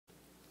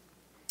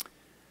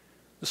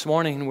This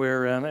morning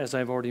we're, as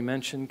I've already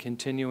mentioned,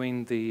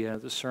 continuing the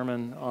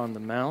Sermon on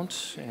the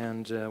Mount,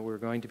 and we're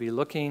going to be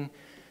looking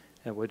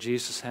at what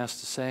Jesus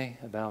has to say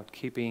about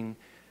keeping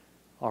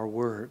our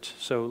word.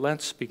 So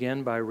let's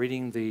begin by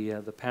reading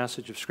the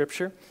passage of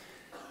Scripture,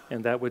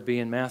 and that would be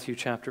in Matthew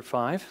chapter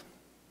 5.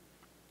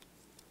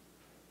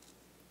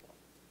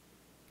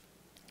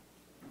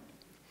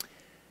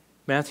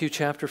 Matthew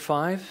chapter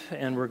 5,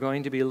 and we're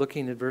going to be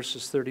looking at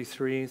verses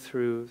 33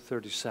 through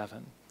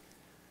 37.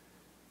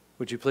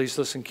 Would you please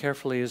listen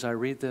carefully as I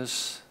read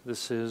this?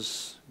 This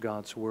is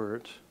God's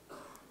word.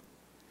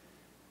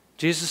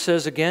 Jesus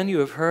says, "Again, you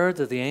have heard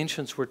that the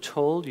ancients were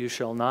told, 'You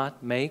shall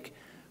not make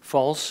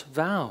false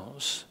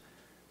vows,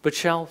 but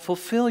shall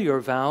fulfill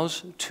your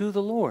vows to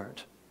the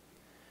Lord.'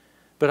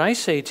 But I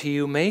say to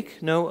you,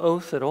 make no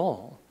oath at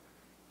all,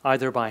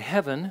 either by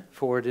heaven,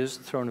 for it is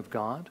the throne of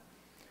God,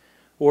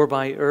 or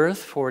by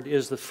earth, for it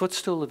is the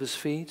footstool of his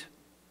feet,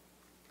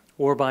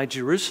 or by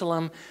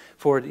Jerusalem,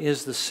 for it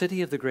is the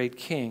city of the great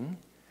king.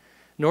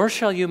 Nor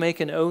shall you make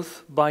an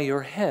oath by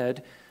your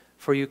head,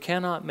 for you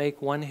cannot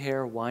make one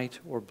hair white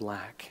or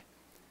black.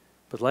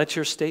 But let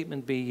your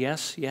statement be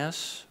yes,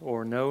 yes,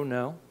 or no,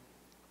 no.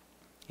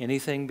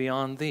 Anything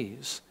beyond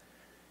these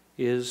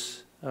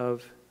is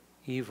of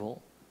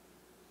evil."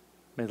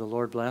 May the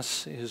Lord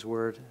bless his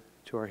word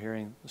to our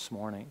hearing this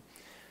morning.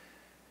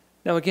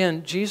 Now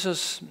again,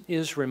 Jesus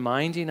is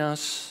reminding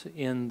us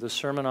in the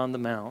Sermon on the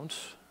Mount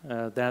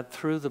that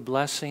through the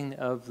blessing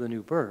of the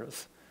new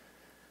birth,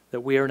 that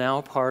we are now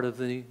part of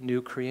the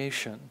new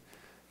creation.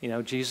 You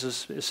know,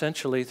 Jesus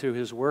essentially through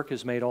his work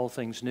has made all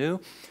things new.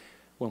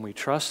 When we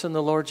trust in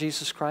the Lord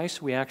Jesus Christ,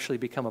 we actually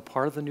become a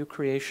part of the new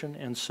creation,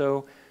 and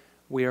so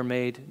we are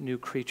made new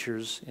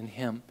creatures in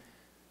him.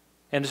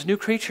 And as new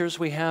creatures,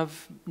 we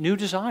have new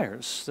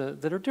desires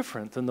that are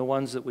different than the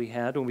ones that we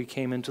had when we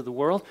came into the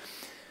world.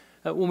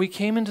 When we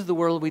came into the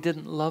world, we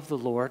didn't love the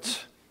Lord,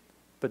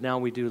 but now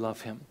we do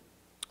love him.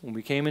 When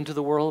we came into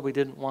the world, we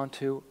didn't want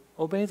to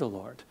obey the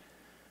Lord,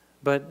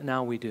 but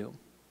now we do.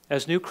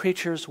 As new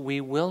creatures, we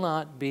will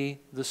not be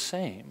the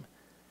same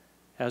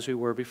as we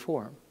were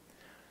before.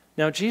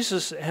 Now,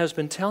 Jesus has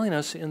been telling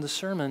us in the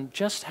sermon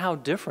just how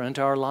different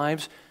our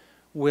lives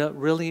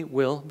really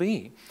will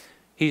be.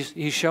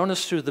 He's shown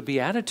us through the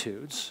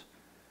Beatitudes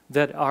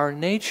that our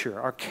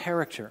nature, our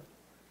character,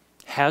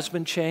 has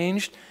been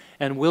changed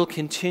and will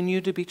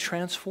continue to be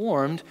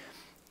transformed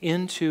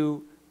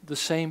into the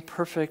same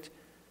perfect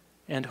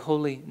and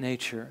holy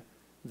nature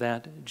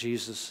that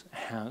Jesus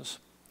has.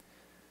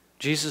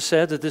 Jesus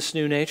said that this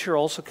new nature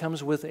also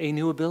comes with a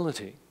new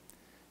ability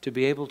to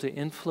be able to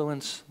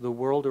influence the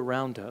world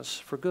around us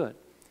for good.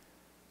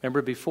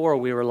 Remember, before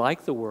we were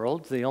like the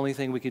world, the only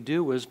thing we could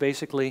do was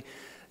basically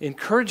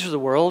encourage the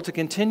world to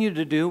continue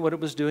to do what it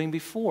was doing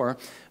before.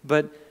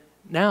 But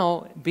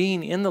now,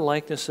 being in the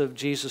likeness of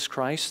Jesus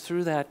Christ,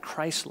 through that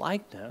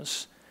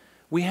Christ-likeness,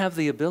 we have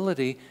the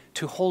ability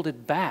to hold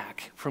it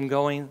back from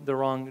going the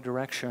wrong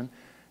direction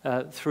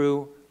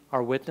through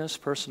our witness,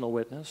 personal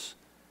witness,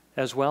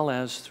 as well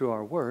as through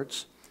our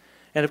words.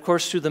 And of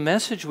course, through the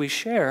message we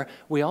share,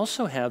 we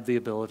also have the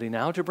ability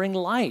now to bring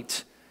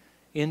light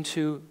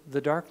into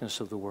the darkness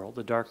of the world,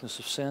 the darkness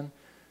of sin,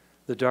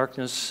 the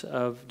darkness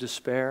of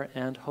despair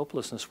and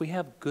hopelessness. We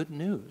have good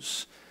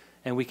news,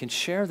 and we can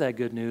share that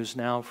good news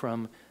now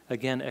from,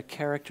 again, a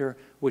character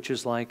which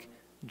is like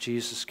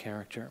Jesus'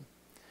 character.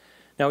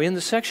 Now, in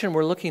the section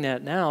we're looking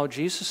at now,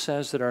 Jesus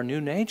says that our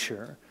new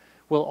nature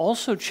will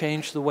also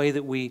change the way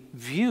that we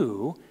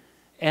view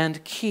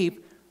and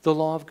keep the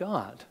law of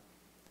God.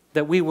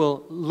 That we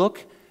will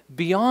look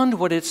beyond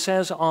what it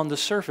says on the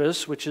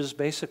surface, which is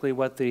basically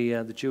what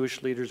the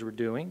Jewish leaders were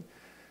doing.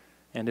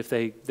 And if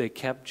they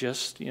kept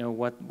just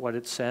what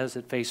it says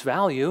at face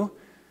value,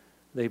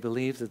 they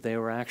believed that they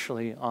were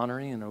actually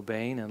honoring and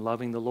obeying and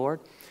loving the Lord.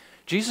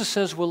 Jesus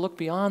says we'll look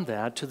beyond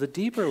that to the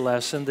deeper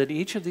lesson that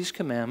each of these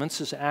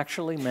commandments is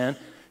actually meant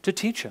to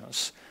teach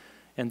us.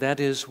 And that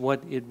is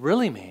what it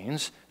really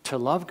means to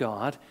love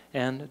God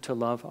and to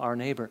love our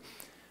neighbor.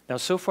 Now,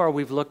 so far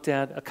we've looked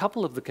at a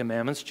couple of the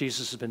commandments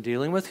Jesus has been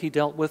dealing with. He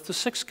dealt with the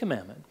sixth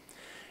commandment.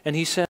 And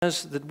he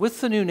says that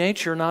with the new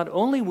nature, not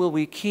only will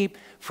we keep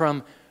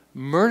from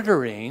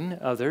murdering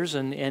others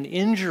and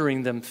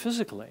injuring them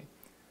physically,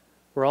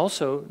 we're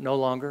also no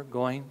longer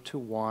going to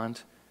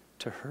want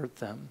to hurt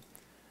them.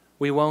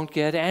 We won't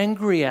get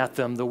angry at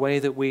them the way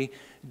that we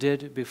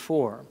did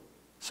before,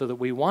 so that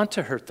we want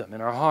to hurt them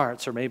in our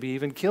hearts or maybe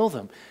even kill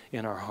them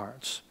in our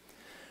hearts.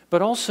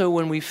 But also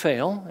when we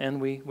fail, and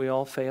we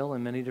all fail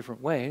in many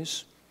different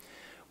ways,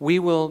 we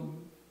will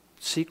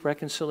seek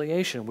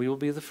reconciliation. We will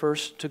be the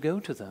first to go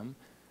to them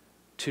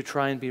to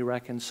try and be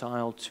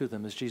reconciled to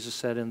them. As Jesus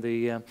said in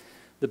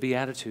the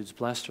Beatitudes,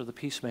 "Blessed are the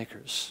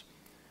peacemakers,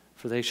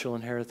 for they shall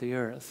inherit the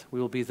earth." We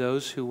will be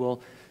those who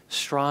will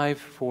strive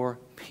for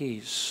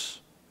peace.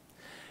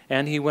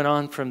 And he went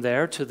on from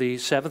there to the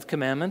seventh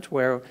commandment,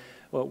 where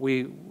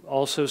we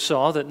also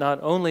saw that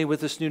not only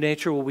with this new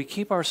nature will we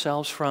keep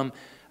ourselves from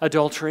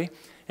adultery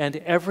and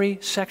every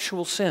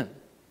sexual sin,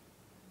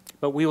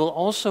 but we will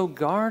also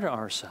guard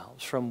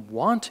ourselves from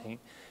wanting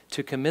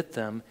to commit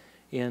them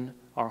in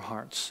our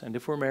hearts. And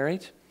if we're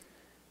married,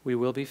 we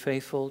will be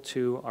faithful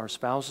to our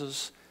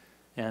spouses.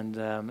 And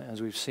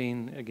as we've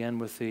seen again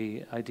with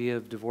the idea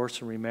of divorce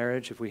and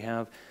remarriage, if we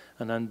have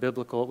an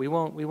unbiblical, we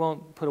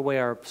won't put away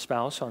our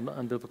spouse on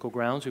unbiblical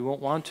grounds. We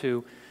won't want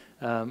to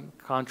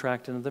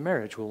contract into the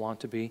marriage. We'll want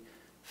to be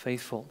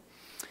faithful.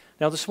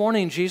 Now this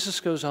morning, Jesus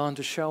goes on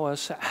to show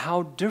us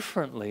how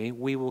differently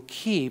we will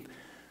keep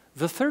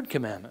the third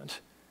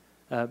commandment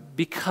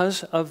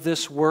because of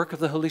this work of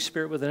the Holy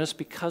Spirit within us,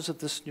 because of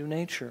this new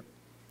nature.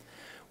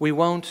 We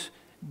won't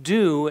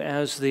do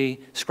as the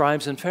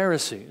scribes and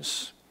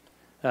Pharisees,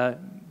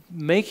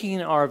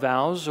 making our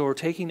vows or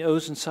taking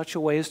oaths in such a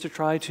way as to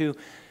try to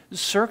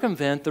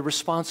circumvent the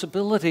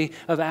responsibility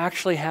of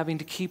actually having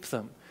to keep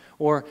them,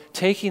 or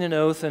taking an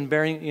oath and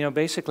bearing,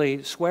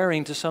 basically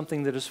swearing to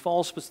something that is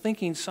false, but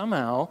thinking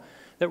somehow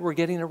that we're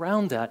getting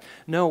around that.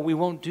 No, we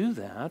won't do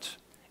that.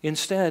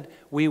 Instead,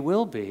 we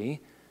will be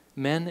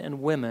men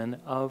and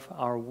women of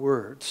our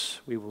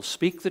words. We will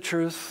speak the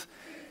truth,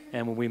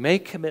 and when we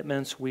make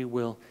commitments, we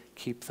will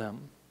keep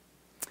them.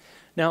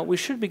 Now, we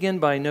should begin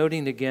by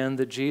noting again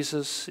that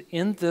Jesus,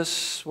 in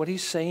this, what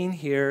he's saying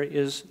here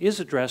is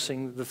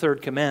addressing the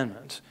third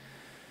commandment.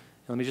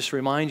 Let me just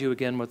remind you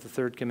again what the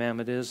third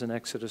commandment is in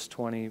Exodus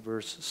 20,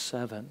 verse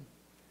 7.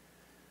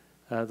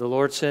 The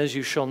Lord says,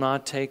 "You shall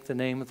not take the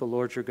name of the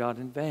Lord your God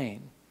in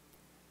vain,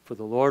 for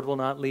the Lord will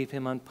not leave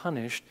him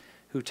unpunished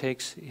who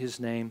takes his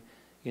name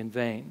in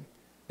vain."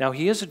 Now,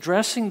 he is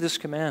addressing this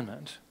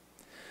commandment,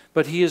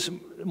 but he is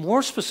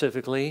more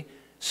specifically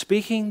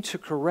speaking to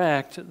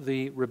correct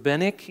the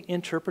rabbinic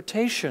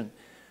interpretation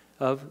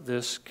of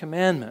this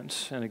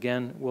commandment. And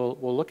again, we'll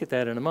look at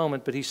that in a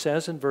moment, but he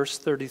says in verse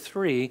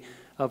 33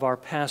 of our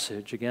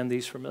passage, again,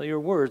 these familiar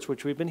words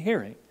which we've been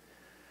hearing,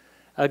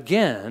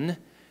 "Again,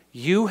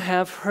 you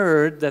have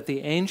heard that the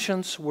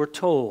ancients were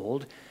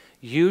told,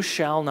 'You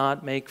shall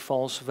not make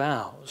false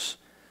vows,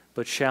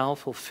 but shall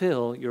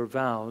fulfill your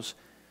vows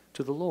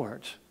to the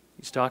Lord.'"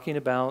 He's talking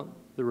about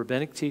the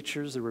rabbinic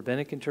teachers, the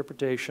rabbinic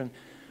interpretation,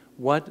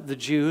 what the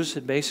Jews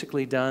had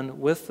basically done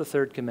with the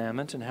third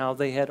commandment and how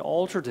they had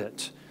altered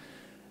it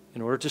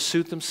in order to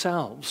suit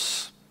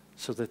themselves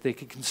so that they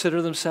could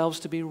consider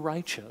themselves to be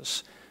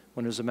righteous,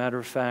 when as a matter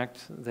of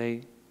fact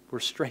they were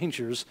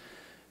strangers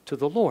to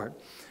the Lord.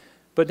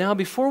 But now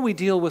before we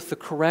deal with the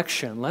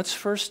correction, let's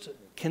first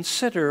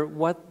consider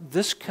what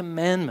this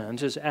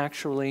commandment is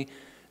actually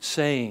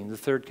saying. The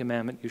third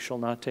commandment, "You shall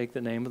not take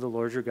the name of the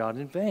Lord your God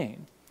in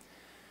vain."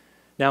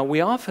 Now,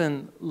 we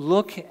often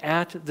look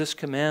at this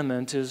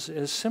commandment as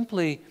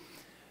simply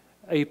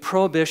a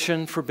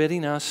prohibition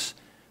forbidding us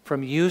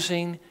from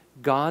using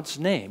God's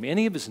name,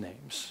 any of his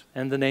names,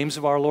 and the names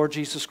of our Lord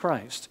Jesus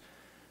Christ,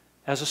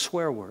 as a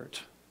swear word.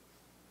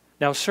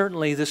 Now,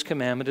 certainly this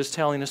commandment is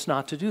telling us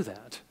not to do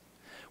that.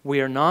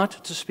 We are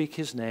not to speak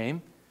his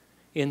name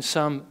in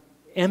some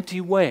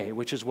empty way,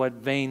 which is what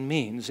vain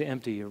means,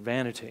 empty or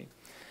vanity.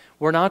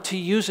 We're not to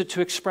use it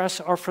to express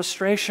our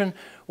frustration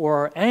or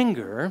our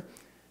anger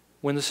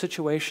when the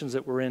situations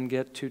that we're in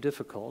get too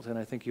difficult. And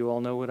I think you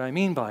all know what I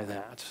mean by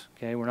that.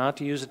 Okay? We're not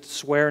to use it to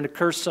swear and to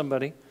curse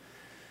somebody.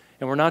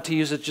 And we're not to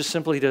use it just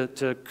simply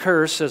to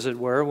curse, as it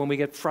were, when we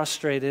get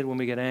frustrated, when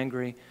we get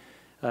angry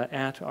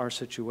at our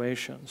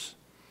situations.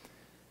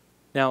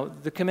 Now,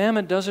 the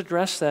commandment does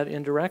address that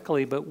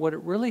indirectly, but what it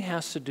really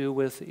has to do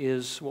with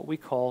is what we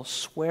call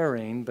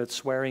swearing, but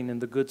swearing in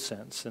the good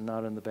sense and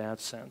not in the bad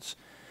sense.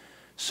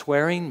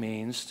 Swearing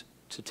means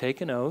to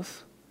take an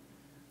oath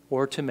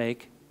or to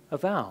make a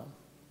vow.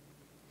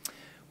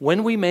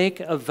 When we make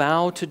a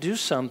vow to do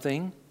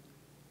something,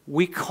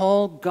 we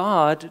call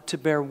God to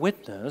bear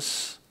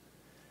witness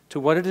to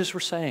what it is we're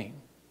saying,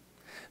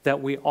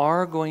 that we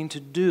are going to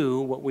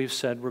do what we've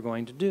said we're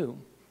going to do.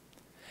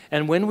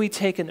 And when we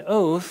take an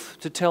oath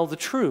to tell the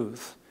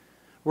truth,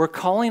 we're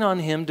calling on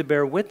him to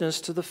bear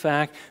witness to the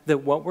fact that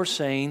what we're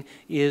saying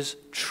is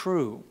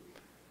true.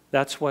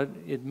 That's what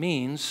it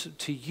means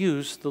to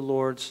use the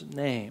Lord's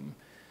name.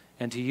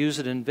 And to use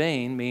it in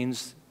vain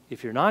means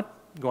if you're not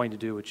going to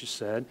do what you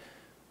said,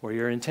 or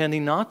you're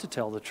intending not to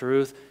tell the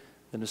truth,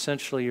 then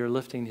essentially you're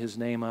lifting his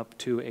name up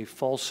to a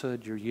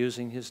falsehood. You're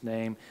using his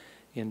name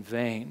in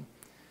vain.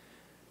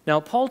 Now,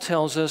 Paul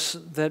tells us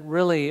that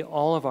really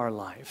all of our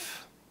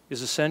life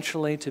is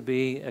essentially to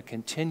be a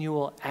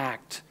continual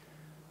act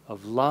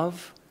of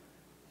love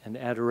and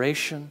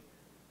adoration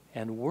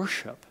and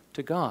worship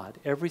to God.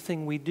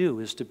 Everything we do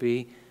is to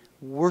be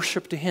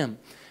worship to him.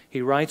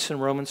 He writes in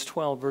Romans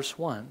 12, verse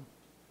 1,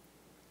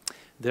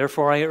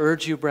 "Therefore I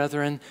urge you,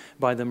 brethren,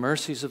 by the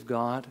mercies of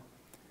God,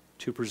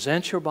 to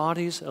present your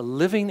bodies a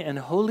living and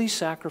holy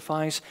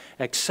sacrifice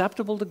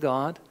acceptable to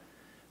God,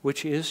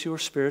 which is your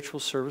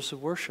spiritual service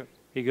of worship."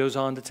 He goes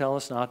on to tell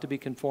us not to be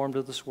conformed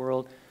to this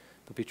world,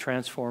 but be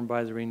transformed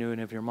by the renewing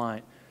of your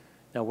mind.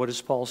 Now, what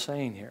is Paul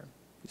saying here?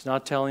 He's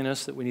not telling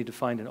us that we need to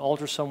find an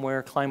altar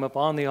somewhere, climb up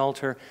on the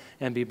altar,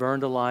 and be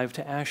burned alive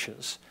to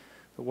ashes.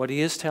 But what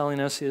he is telling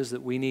us is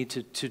that we need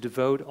to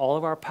devote all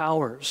of our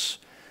powers,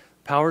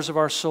 powers of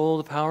our soul,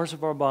 the powers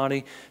of our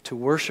body, to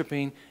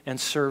worshiping and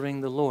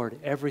serving the Lord.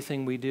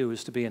 Everything we do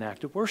is to be an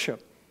act of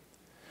worship.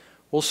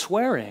 Well,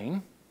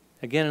 swearing,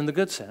 again in the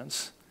good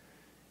sense,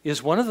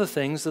 is one of the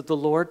things that the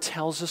Lord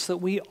tells us that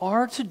we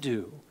are to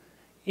do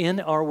in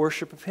our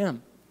worship of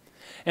Him.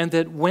 And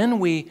that when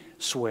we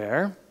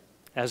swear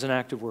as an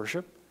act of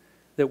worship,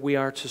 that we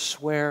are to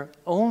swear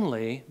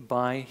only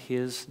by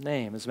His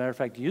name. As a matter of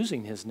fact,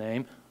 using His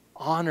name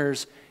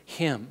honors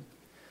Him.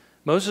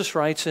 Moses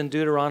writes in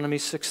Deuteronomy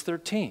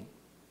 6:13,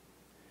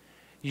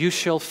 "You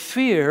shall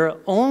fear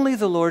only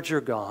the Lord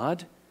your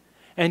God,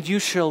 and you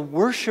shall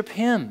worship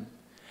Him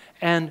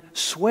and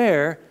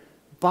swear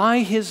by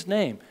His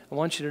name." I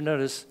want you to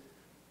notice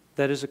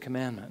that is a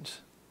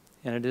commandment,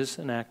 and it is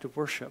an act of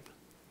worship.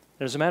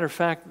 As a matter of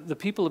fact, the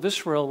people of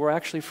Israel were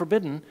actually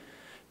forbidden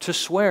to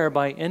swear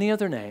by any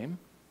other name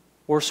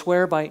or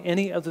swear by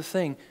any other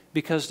thing,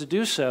 because to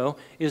do so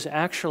is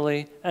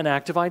actually an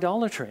act of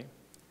idolatry.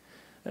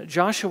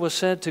 Joshua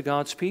said to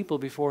God's people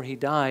before he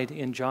died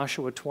in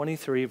Joshua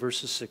 23,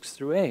 verses 6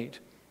 through 8.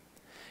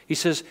 He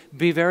says,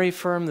 "Be very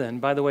firm then."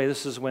 By the way,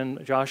 this is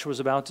when Joshua was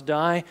about to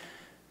die,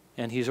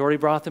 and he's already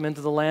brought them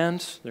into the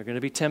land. They're going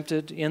to be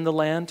tempted in the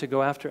land to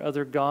go after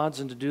other gods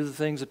and to do the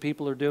things that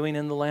people are doing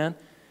in the land.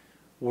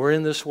 We're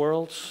in this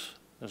world.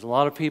 There's a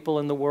lot of people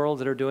in the world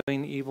that are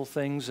doing evil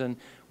things and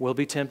will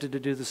be tempted to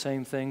do the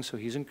same thing. So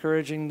he's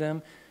encouraging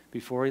them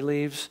before he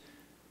leaves,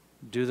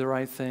 do the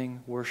right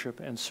thing, worship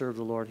and serve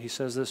the Lord. He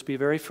says this, "Be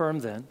very firm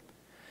then,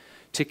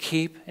 to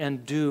keep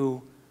and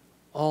do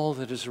all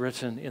that is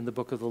written in the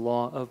book of the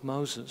law of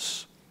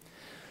Moses,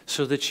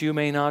 so that you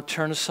may not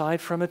turn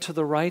aside from it to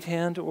the right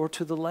hand or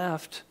to the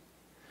left,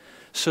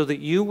 so that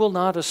you will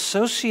not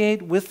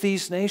associate with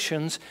these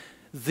nations,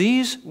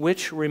 these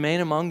which remain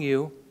among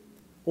you,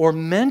 or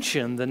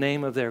mention the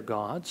name of their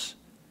gods,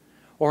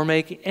 or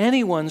make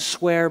anyone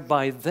swear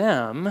by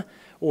them,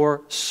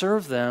 or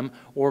serve them,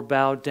 or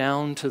bow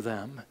down to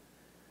them.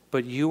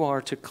 But you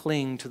are to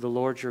cling to the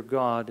Lord your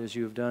God as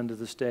you have done to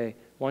this day."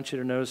 I want you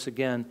to notice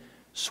again,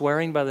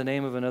 swearing by the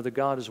name of another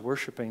God is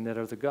worshiping that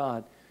other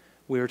God.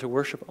 We are to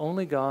worship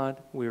only God.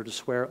 We are to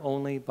swear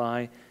only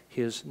by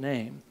His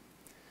name.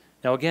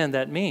 Now again,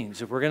 that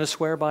means if we're going to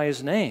swear by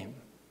His name,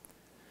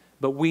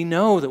 but we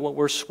know that what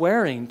we're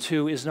swearing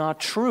to is not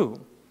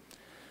true,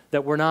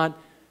 that we're not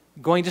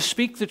going to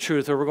speak the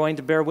truth, or we're going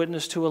to bear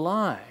witness to a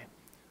lie,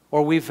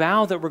 or we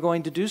vow that we're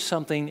going to do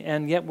something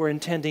and yet we're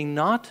intending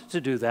not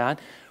to do that,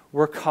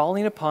 we're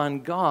calling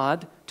upon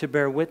God to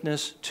bear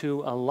witness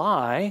to a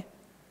lie,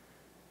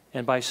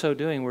 and by so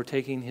doing we're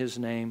taking His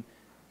name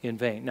in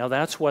vain. Now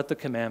that's what the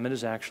commandment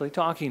is actually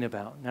talking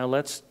about. Now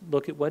let's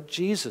look at what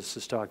Jesus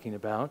is talking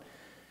about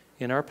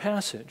in our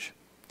passage.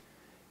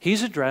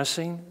 He's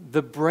addressing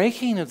the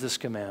breaking of this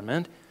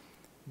commandment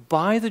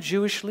by the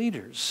Jewish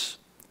leaders.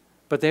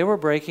 But they were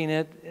breaking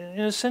it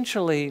in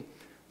essentially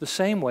the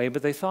same way,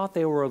 but they thought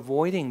they were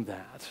avoiding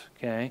that,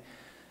 okay?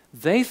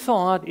 They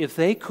thought if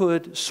they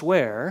could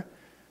swear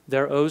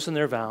their oaths and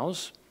their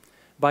vows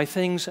by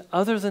things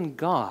other than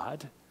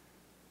God,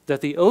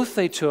 that the oath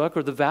they took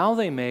or the vow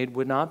they made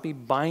would not be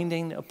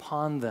binding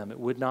upon them. It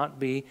would not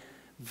be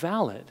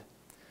valid.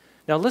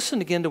 Now listen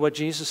again to what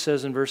Jesus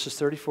says in verses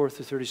 34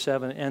 through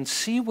 37 and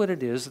see what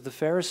it is that the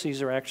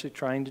Pharisees are actually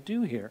trying to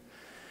do here.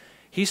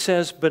 He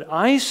says, "But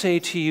I say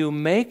to you,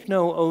 make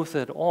no oath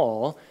at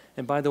all."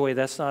 And by the way,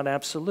 that's not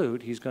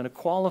absolute. He's going to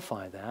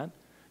qualify that.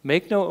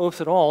 "Make no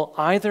oath at all,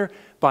 either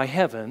by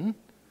heaven,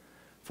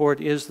 for it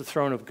is the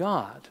throne of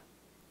God,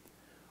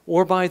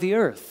 or by the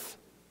earth,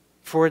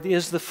 for it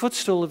is the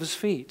footstool of His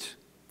feet,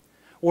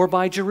 or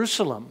by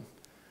Jerusalem,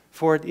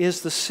 for it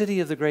is the city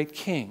of the great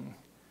King.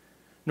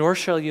 Nor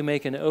shall you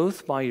make an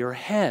oath by your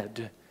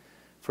head,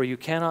 for you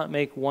cannot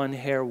make one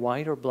hair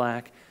white or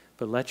black,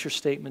 but let your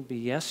statement be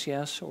yes,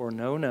 yes, or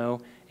no, no.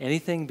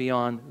 Anything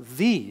beyond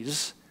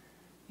these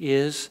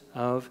is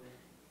of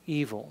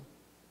evil."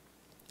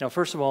 Now,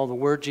 first of all, the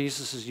word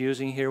Jesus is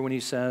using here when he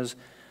says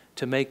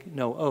to make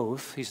no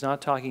oath, he's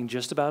not talking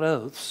just about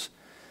oaths,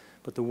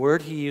 but the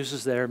word he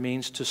uses there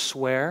means to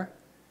swear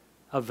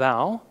a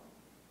vow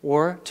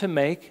or to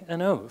make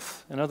an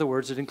oath. In other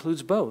words, it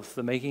includes both,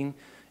 the making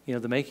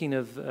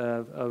of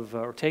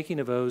or taking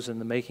of oaths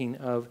and the making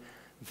of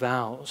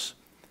vows.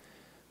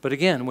 But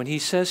again, when he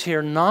says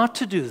here not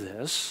to do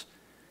this,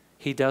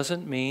 he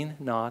doesn't mean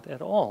not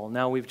at all.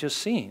 Now, we've just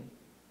seen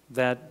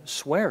that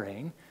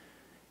swearing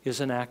is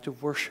an act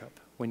of worship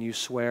when you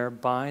swear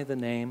by the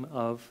name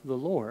of the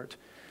Lord.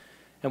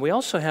 And we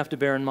also have to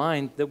bear in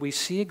mind that we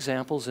see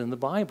examples in the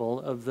Bible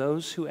of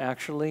those who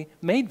actually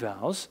made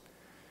vows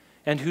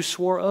and who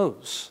swore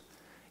oaths,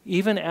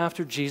 even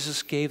after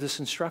Jesus gave this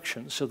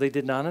instruction. So they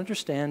did not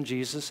understand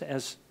Jesus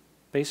as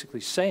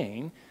basically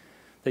saying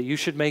that you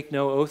should make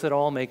no oath at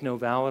all, make no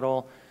vow at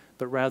all,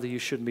 but rather you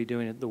shouldn't be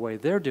doing it the way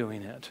they're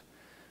doing it.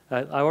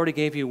 I already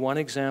gave you one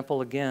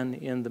example again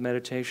in the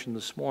meditation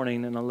this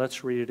morning, and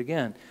let's read it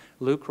again.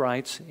 Luke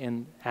writes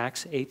in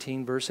Acts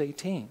 18, verse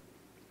 18,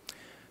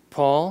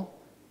 "Paul,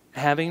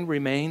 having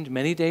remained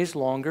many days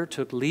longer,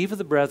 took leave of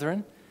the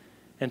brethren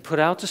and put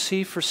out to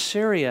sea for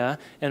Syria,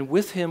 and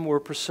with him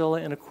were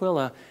Priscilla and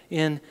Aquila.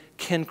 In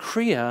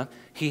Cenchrea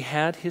he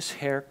had his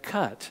hair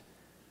cut,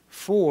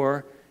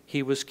 for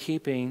he was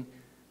keeping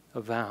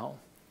a vow.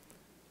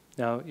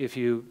 Now, if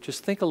you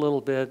just think a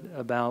little bit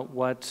about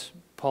what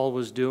Paul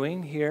was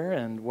doing here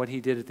and what he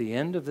did at the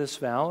end of this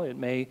vow, it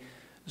may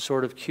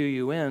sort of cue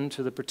you in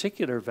to the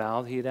particular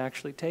vow he had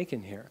actually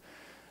taken here.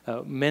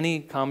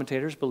 Many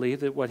commentators believe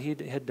that what he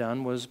had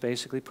done was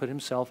basically put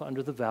himself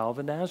under the vow of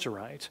a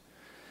Nazirite.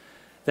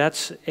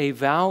 That's a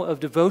vow of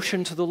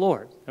devotion to the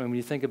Lord. I mean, when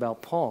you think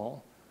about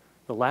Paul,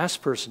 the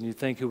last person you'd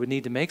think who would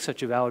need to make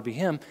such a vow would be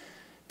him,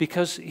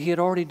 because he had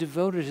already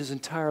devoted his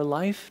entire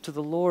life to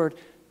the Lord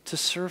to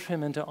serve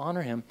him and to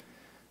honor him.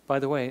 By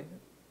the way,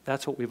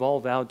 that's what we've all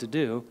vowed to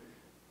do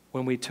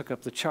when we took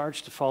up the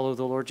charge to follow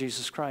the Lord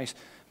Jesus Christ.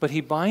 But he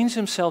binds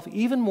himself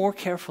even more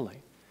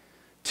carefully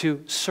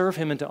to serve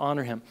him and to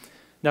honor him.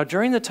 Now,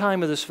 during the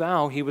time of this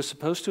vow, he was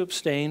supposed to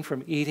abstain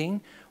from eating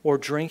or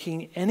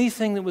drinking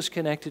anything that was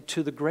connected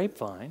to the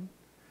grapevine.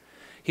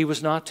 He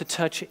was not to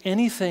touch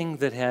anything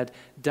that had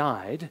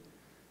died,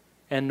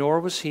 and nor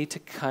was he to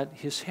cut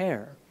his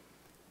hair.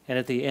 And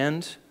at the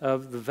end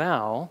of the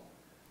vow,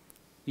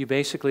 you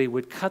basically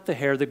would cut the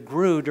hair that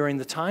grew during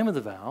the time of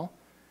the vow,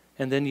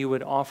 and then you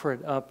would offer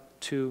it up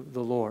to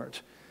the Lord.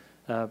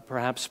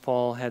 Perhaps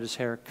Paul had his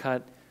hair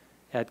cut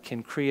at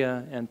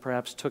Cenchrea and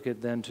perhaps took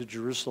it then to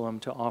Jerusalem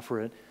to offer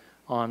it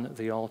on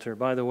the altar.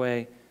 By the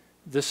way,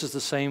 this is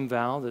the same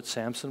vow that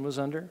Samson was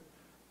under,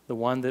 the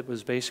one that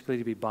was basically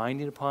to be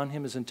binding upon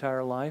him his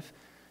entire life,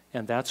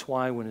 and that's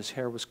why when his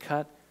hair was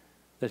cut,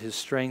 that his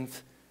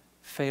strength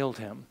failed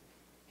him.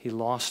 He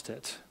lost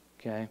it,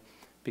 okay,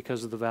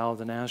 because of the vow of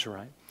the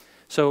Nazirite.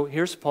 So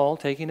here's Paul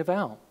taking a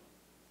vow.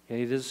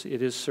 Okay, it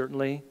is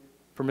certainly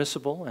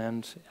permissible,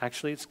 and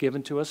actually it's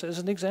given to us as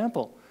an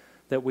example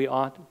that we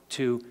ought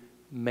to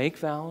make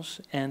vows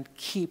and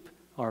keep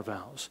our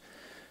vows.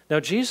 Now,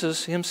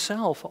 Jesus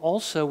himself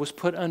also was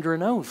put under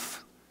an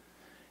oath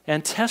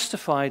and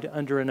testified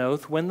under an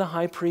oath when the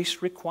high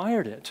priest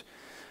required it.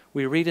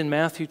 We read in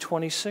Matthew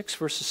 26,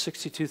 verses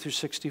 62 through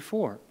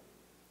 64.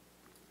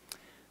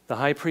 The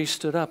high priest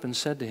stood up and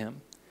said to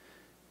him,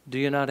 "Do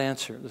you not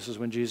answer?" This is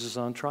when Jesus is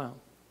on trial.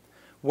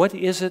 "What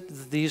is it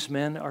that these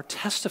men are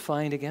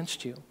testifying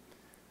against you?"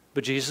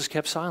 But Jesus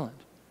kept silent.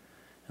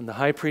 And the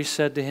high priest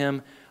said to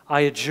him,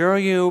 "I adjure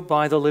you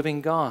by the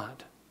living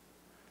God,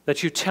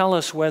 that you tell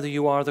us whether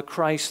you are the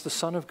Christ, the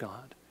Son of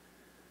God."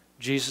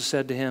 Jesus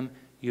said to him,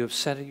 "You have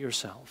said it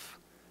yourself.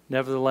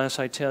 Nevertheless,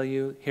 I tell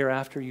you,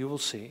 hereafter you will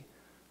see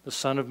the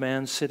Son of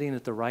Man sitting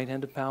at the right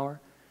hand of power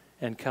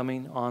and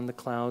coming on the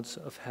clouds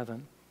of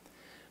heaven."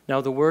 Now,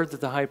 the word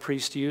that the high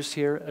priest used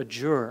here,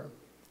 adjure,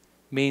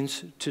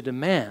 means to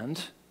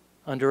demand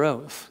under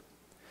oath.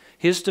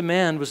 His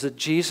demand was that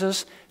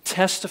Jesus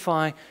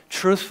testify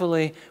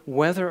truthfully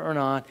whether or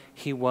not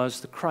he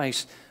was the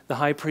Christ. The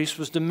high priest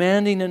was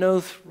demanding an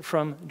oath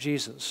from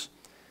Jesus.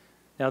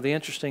 Now, the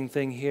interesting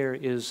thing here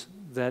is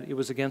that it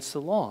was against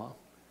the law,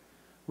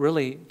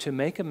 really, to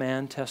make a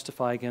man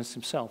testify against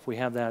himself. We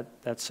have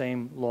that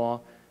same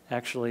law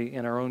actually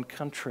in our own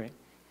country.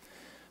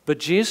 But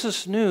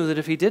Jesus knew that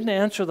if he didn't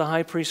answer the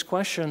high priest's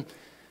question,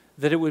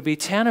 that it would be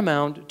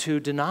tantamount to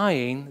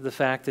denying the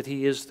fact that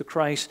he is the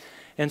Christ.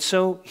 And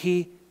so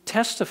he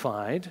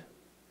testified,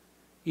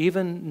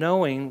 even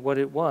knowing what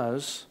it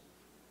was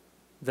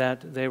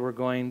that they were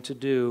going to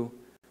do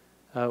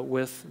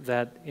with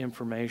that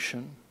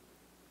information.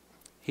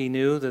 He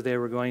knew that they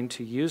were going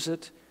to use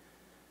it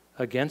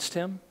against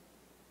him,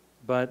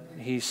 but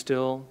he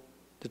still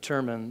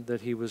determined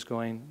that he was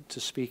going to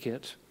speak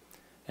it.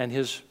 And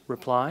his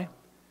reply,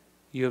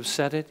 "You have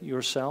said it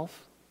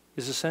yourself,"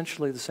 is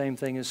essentially the same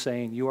thing as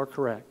saying, "You are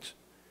correct.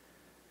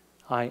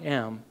 I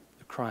am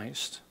the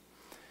Christ."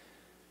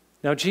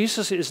 Now,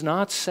 Jesus is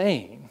not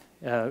saying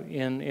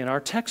in our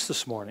text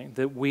this morning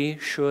that we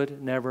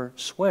should never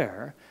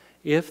swear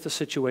if the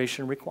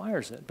situation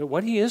requires it. But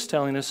what he is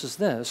telling us is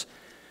this,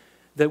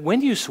 that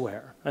when you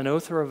swear an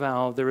oath or a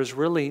vow, there is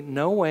really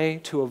no way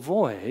to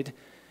avoid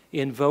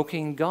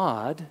invoking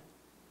God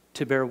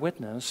to bear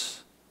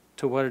witness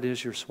to what it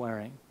is you're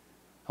swearing.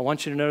 I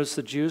want you to notice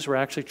the Jews were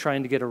actually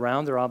trying to get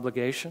around their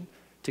obligation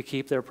to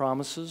keep their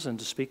promises and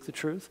to speak the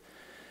truth.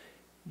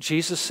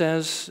 Jesus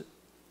says,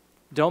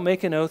 don't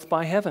make an oath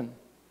by heaven.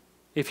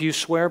 If you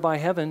swear by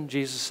heaven,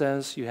 Jesus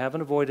says, you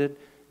haven't avoided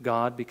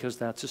God because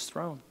that's his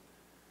throne.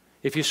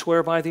 If you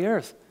swear by the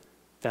earth,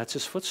 that's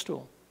his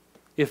footstool.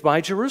 If by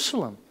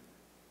Jerusalem,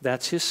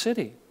 that's his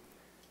city.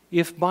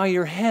 If by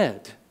your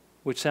head,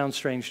 which sounds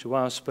strange to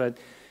us, but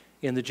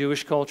in the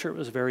Jewish culture, it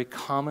was a very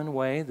common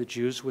way the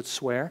Jews would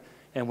swear.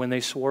 And when they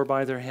swore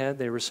by their head,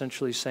 they were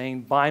essentially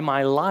saying, by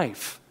my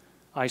life,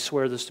 I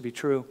swear this to be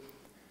true.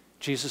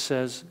 Jesus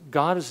says,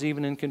 God is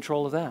even in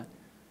control of that.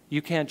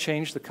 You can't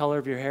change the color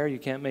of your hair. You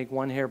can't make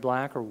one hair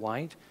black or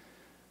white.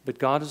 But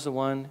God is the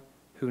one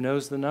who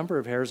knows the number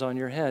of hairs on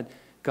your head.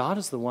 God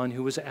is the one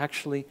who is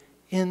actually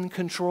in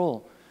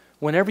control.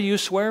 Whenever you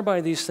swear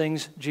by these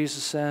things,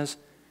 Jesus says,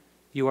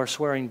 you are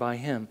swearing by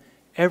him.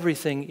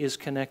 Everything is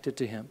connected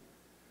to him.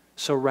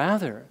 So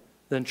rather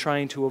than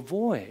trying to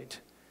avoid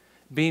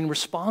being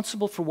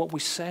responsible for what we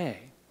say,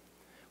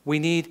 we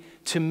need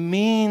to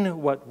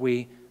mean what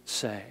we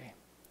say.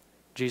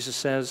 Jesus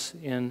says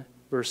in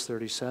verse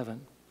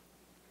 37,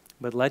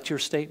 but let your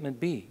statement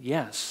be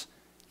yes,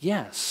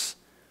 yes,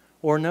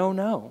 or no,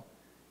 no.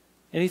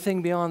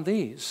 Anything beyond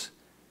these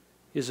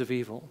is of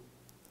evil.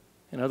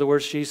 In other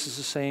words, Jesus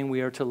is saying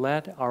we are to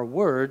let our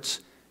words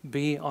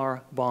be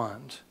our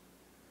bond,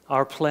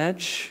 our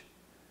pledge,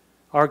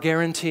 our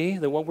guarantee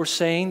that what we're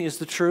saying is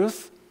the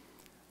truth,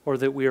 or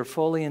that we are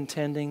fully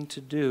intending to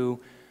do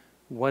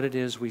what it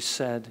is we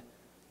said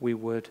we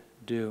would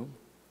do.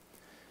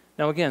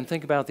 Now again,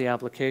 think about the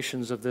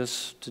applications of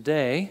this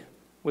today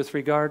with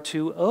regard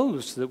to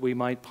oaths that we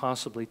might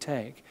possibly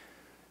take.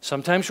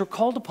 Sometimes we're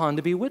called upon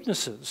to be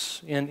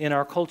witnesses in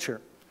our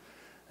culture,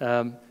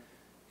 in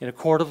a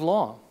court of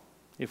law.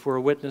 If we're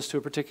a witness to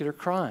a particular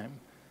crime,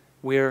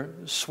 we're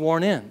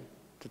sworn in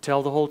to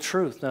tell the whole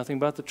truth, nothing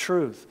but the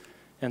truth,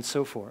 and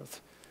so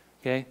forth.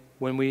 Okay?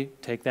 When we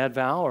take that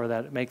vow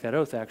or make that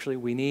oath, actually,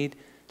 we need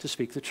to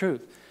speak the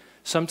truth.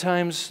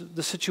 Sometimes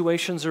the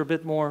situations are a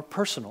bit more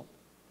personal.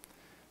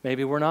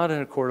 Maybe we're not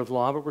in a court of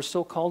law, but we're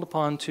still called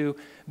upon to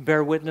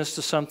bear witness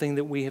to something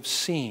that we have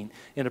seen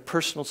in a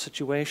personal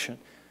situation.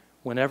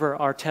 Whenever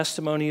our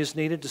testimony is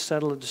needed to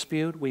settle a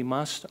dispute, we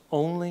must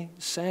only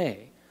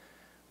say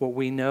what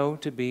we know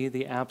to be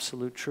the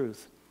absolute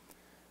truth.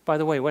 By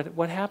the way,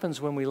 what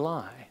happens when we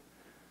lie?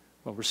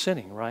 Well, we're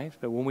sinning, right?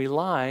 But when we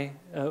lie,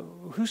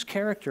 whose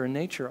character and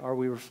nature are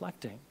we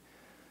reflecting?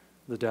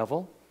 The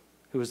devil,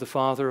 who is the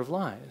father of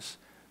lies.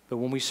 But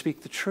when we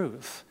speak the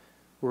truth,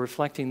 we're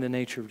reflecting the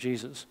nature of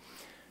Jesus.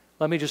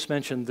 Let me just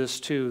mention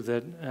this too,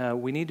 that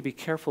we need to be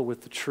careful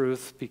with the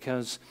truth,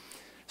 because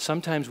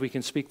sometimes we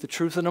can speak the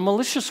truth in a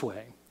malicious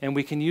way, and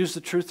we can use the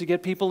truth to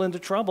get people into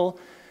trouble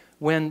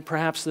when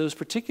perhaps those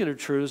particular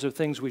truths are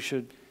things we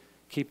should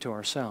keep to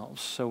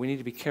ourselves. So we need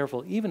to be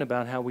careful even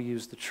about how we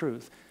use the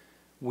truth.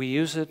 We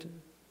use it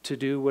to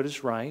do what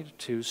is right,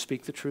 to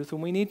speak the truth when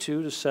we need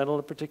to settle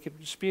a particular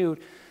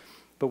dispute,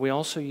 but we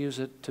also use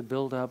it to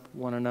build up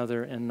one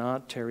another and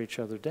not tear each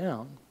other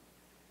down.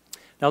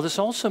 Now, this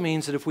also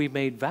means that if we've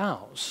made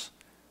vows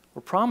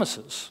or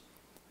promises,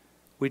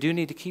 we do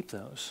need to keep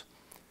those.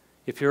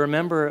 If you're a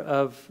member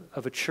of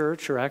a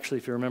church, or actually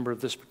if you're a member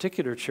of this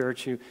particular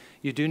church,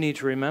 you do need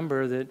to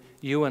remember that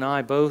you and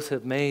I both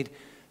have made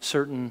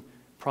certain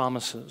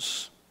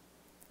promises.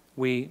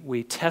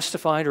 We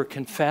testified or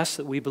confessed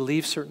that we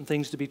believe certain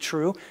things to be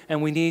true,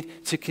 and we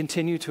need to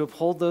continue to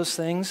uphold those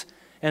things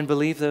and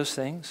believe those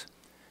things.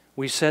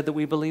 We said that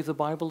we believe the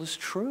Bible is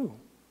true,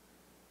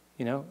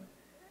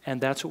 and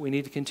that's what we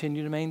need to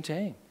continue to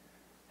maintain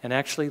and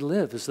actually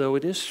live as though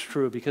it is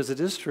true, because it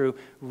is true.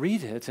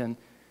 Read it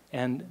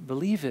and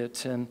believe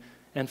it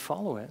and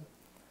follow it.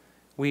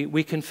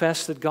 We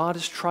confess that God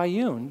is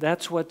triune.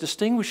 That's what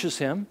distinguishes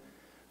him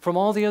from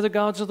all the other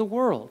gods of the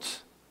world.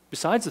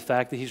 Besides the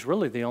fact that he's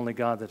really the only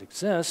God that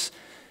exists,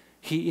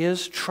 he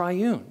is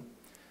triune.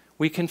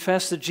 We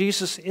confess that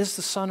Jesus is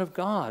the Son of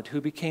God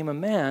who became a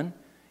man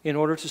in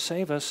order to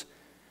save us,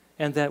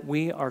 and that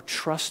we are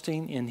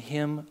trusting in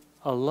him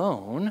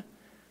alone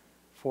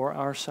for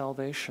our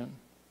salvation.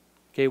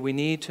 Okay, we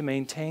need to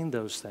maintain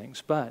those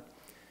things, but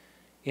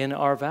in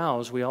our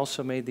vows, we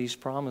also made these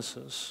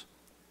promises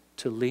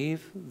to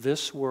leave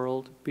this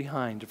world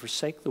behind, to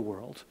forsake the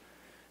world,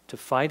 to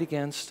fight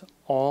against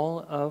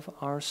all of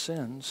our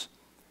sins,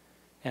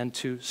 and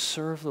to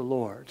serve the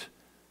Lord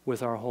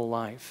with our whole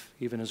life,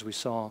 even as we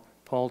saw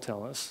Paul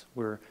tell us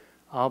we're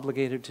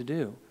obligated to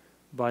do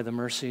by the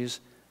mercies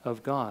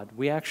of God.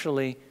 We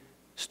actually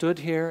stood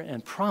here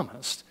and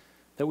promised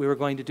that we were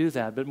going to do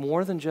that, but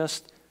more than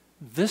just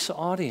this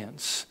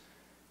audience,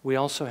 we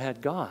also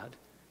had God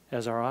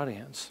as our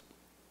audience.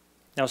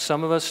 Now,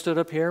 some of us stood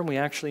up here and we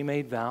actually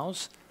made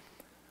vows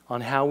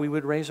on how we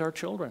would raise our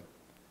children.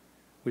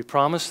 We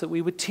promised that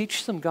we would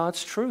teach them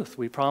God's truth.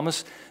 We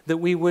promised that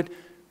we would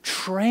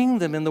train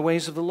them in the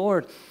ways of the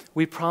Lord.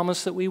 We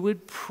promised that we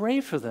would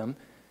pray for them.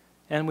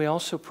 And we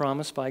also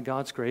promised by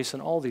God's grace,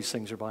 and all these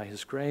things are by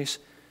his grace,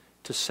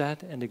 to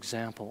set an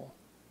example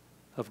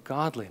of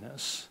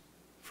godliness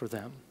for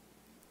them.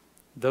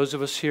 Those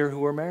of us here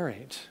who are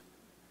married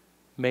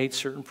made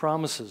certain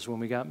promises when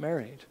we got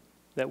married,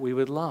 that we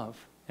would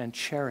love and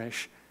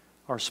cherish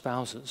our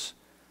spouses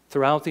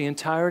throughout the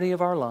entirety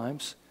of our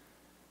lives,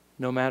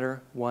 no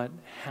matter what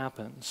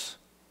happens.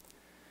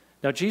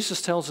 Now,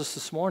 Jesus tells us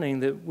this morning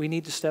that we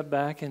need to step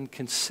back and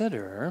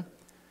consider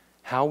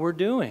how we're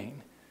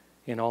doing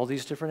in all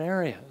these different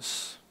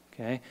areas.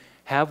 Okay?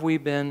 Have we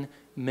been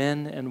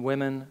men and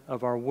women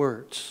of our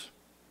words?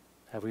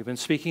 Have we been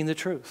speaking the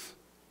truth?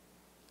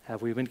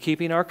 Have we been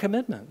keeping our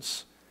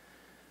commitments?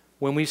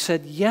 When we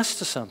said yes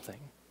to something,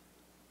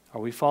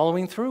 are we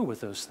following through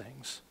with those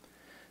things?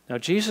 Now,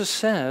 Jesus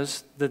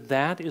says that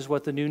that is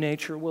what the new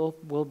nature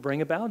will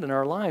bring about in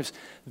our lives.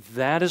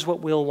 That is what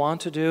we'll want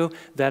to do.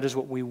 That is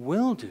what we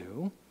will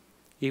do.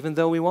 Even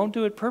though we won't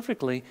do it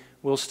perfectly,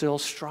 we'll still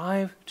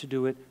strive to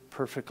do it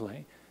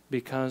perfectly,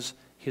 because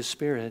His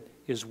Spirit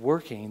is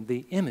working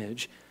the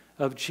image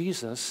of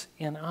Jesus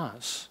in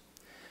us.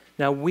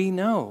 Now, we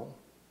know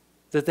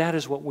that that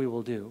is what we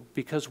will do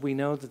because we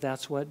know that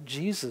that's what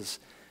Jesus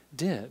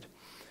did.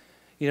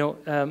 You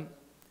know,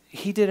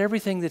 He did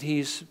everything that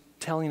He's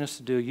telling us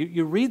to do.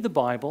 You read the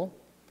Bible,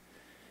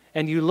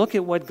 and you look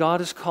at what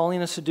God is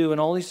calling us to do in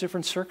all these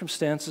different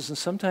circumstances, and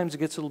sometimes it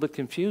gets a little bit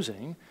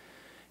confusing,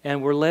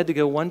 and we're led to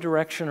go one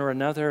direction or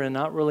another and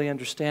not really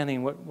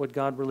understanding what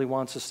God really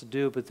wants us to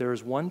do. But there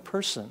is one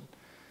person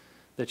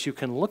that you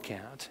can look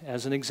at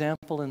as an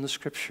example in the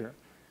Scripture,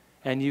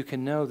 and you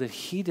can know that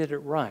He did it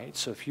right.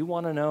 So if you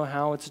want to know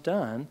how it's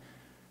done,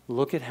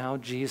 look at how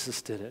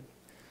Jesus did it.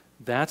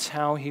 That's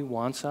how He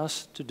wants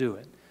us to do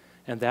it.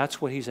 And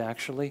that's what He's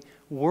actually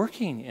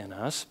working in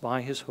us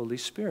by His Holy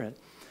Spirit.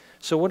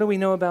 So what do we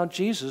know about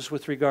Jesus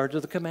with regard to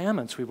the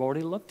commandments we've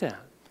already looked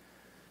at?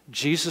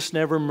 Jesus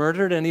never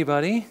murdered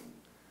anybody.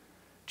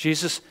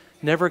 Jesus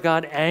never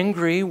got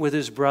angry with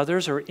His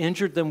brothers or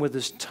injured them with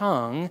His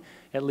tongue.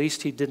 At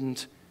least He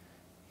didn't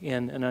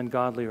in an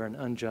ungodly or an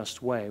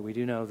unjust way. We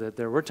do know that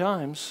there were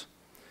times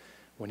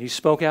when He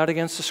spoke out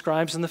against the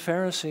scribes and the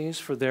Pharisees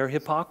for their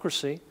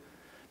hypocrisy,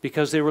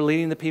 because they were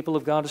leading the people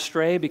of God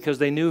astray, because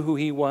they knew who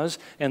He was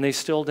and they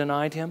still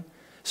denied Him.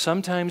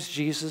 Sometimes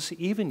Jesus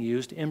even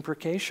used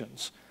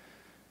imprecations.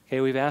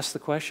 Okay, we've asked the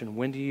question,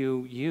 when do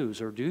you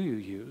use or do you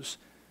use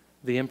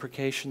the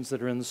imprecations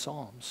that are in the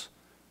Psalms?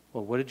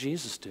 Well, what did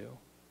Jesus do?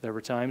 There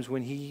were times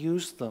when He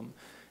used them,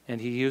 and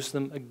He used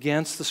them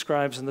against the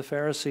scribes and the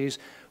Pharisees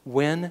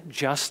when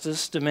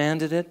justice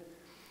demanded it,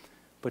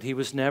 but He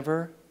was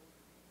never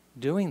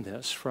doing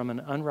this from an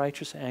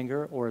unrighteous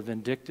anger or a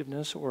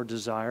vindictiveness or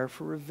desire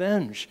for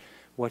revenge.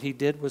 What He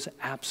did was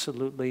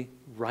absolutely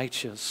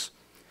righteous.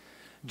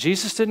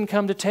 Jesus didn't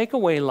come to take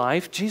away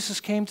life.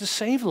 Jesus came to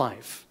save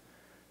life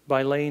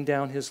by laying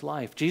down His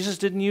life. Jesus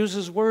didn't use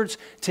His words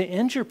to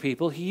injure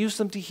people. He used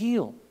them to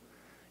heal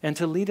and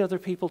to lead other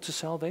people to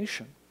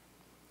salvation.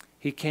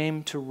 He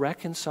came to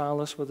reconcile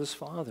us with His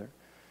Father.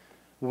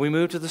 When we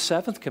move to the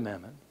seventh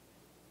commandment,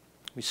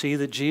 we see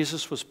that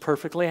Jesus was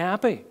perfectly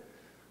happy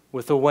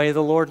with the way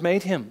the Lord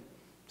made Him,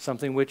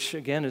 something which,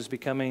 again, is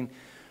becoming,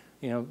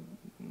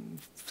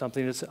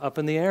 something that's up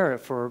in the air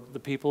for the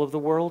people of the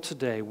world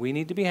today. We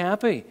need to be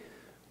happy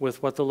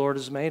with what the Lord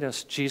has made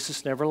us.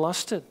 Jesus never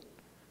lusted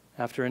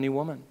after any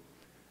woman.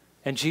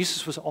 And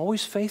Jesus was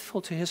always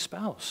faithful to His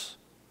spouse.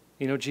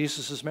 You know,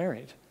 Jesus is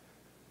married,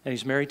 and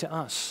He's married to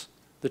us,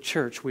 the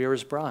church. We are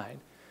His bride.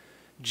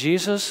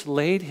 Jesus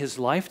laid His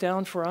life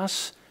down for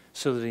us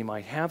so that He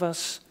might have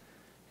us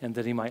and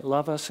that He might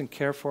love us and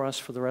care for us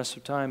for the rest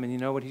of time. And you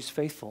know what? He's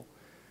faithful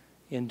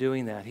in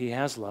doing that. He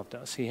has loved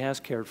us. He has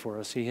cared for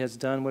us. He has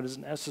done what is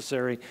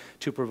necessary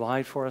to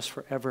provide for us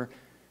forever.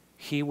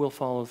 He will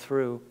follow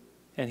through,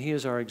 and He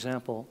is our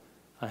example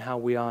on how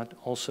we ought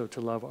also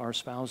to love our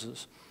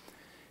spouses.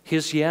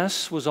 His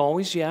yes was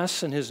always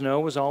yes, and His no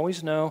was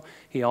always no.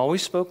 He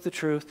always spoke the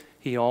truth.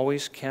 He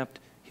always kept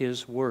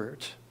His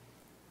word.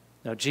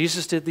 Now,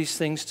 Jesus did these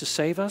things to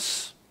save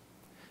us.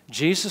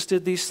 Jesus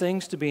did these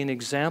things to be an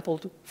example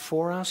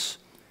for us.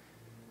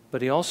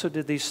 But He also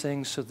did these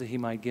things so that He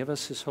might give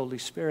us His Holy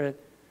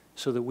Spirit,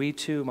 so that we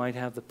too might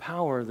have the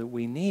power that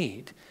we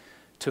need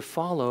to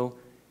follow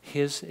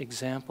His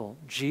example.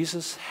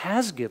 Jesus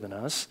has given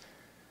us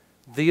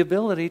the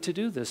ability to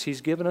do this.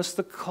 He's given us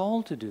the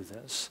call to do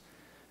this.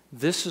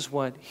 This is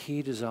what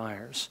He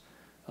desires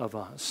of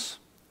us.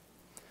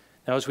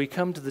 Now, as we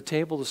come to the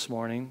table this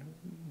morning,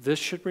 this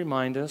should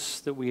remind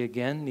us that we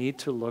again need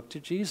to look to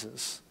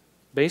Jesus,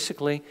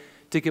 basically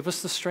to give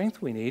us the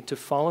strength we need to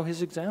follow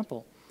His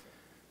example,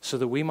 so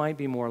that we might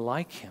be more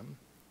like Him,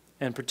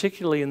 and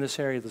particularly in this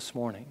area this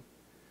morning,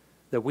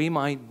 that we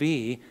might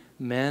be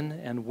men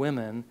and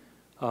women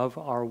of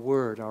our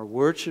word. Our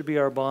word should be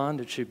our bond.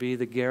 It should be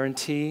the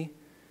guarantee.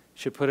 It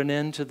should put an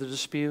end to the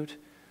dispute.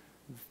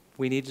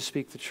 We need to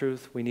speak the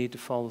truth. We need to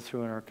follow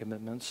through in our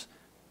commitments.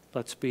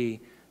 Let's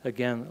be,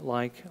 again,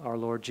 like our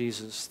Lord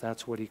Jesus.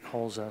 That's what He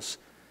calls us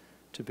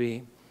to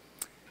be.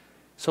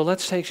 So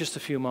let's take just a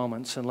few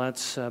moments and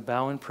let's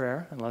bow in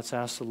prayer, and let's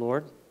ask the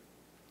Lord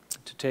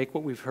to take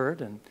what we've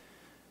heard and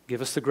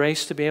give us the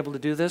grace to be able to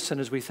do this.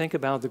 And as we think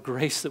about the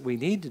grace that we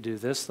need to do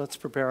this, let's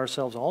prepare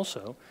ourselves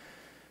also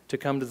to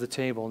come to the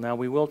table. Now,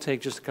 we will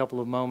take just a couple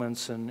of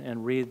moments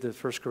and read the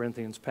 1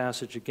 Corinthians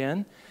passage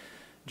again,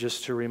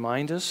 just to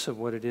remind us of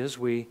what it is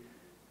we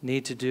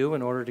need to do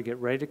in order to get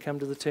ready to come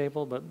to the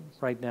table. But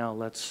right now,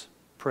 let's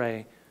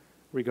pray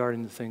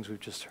regarding the things we've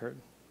just heard.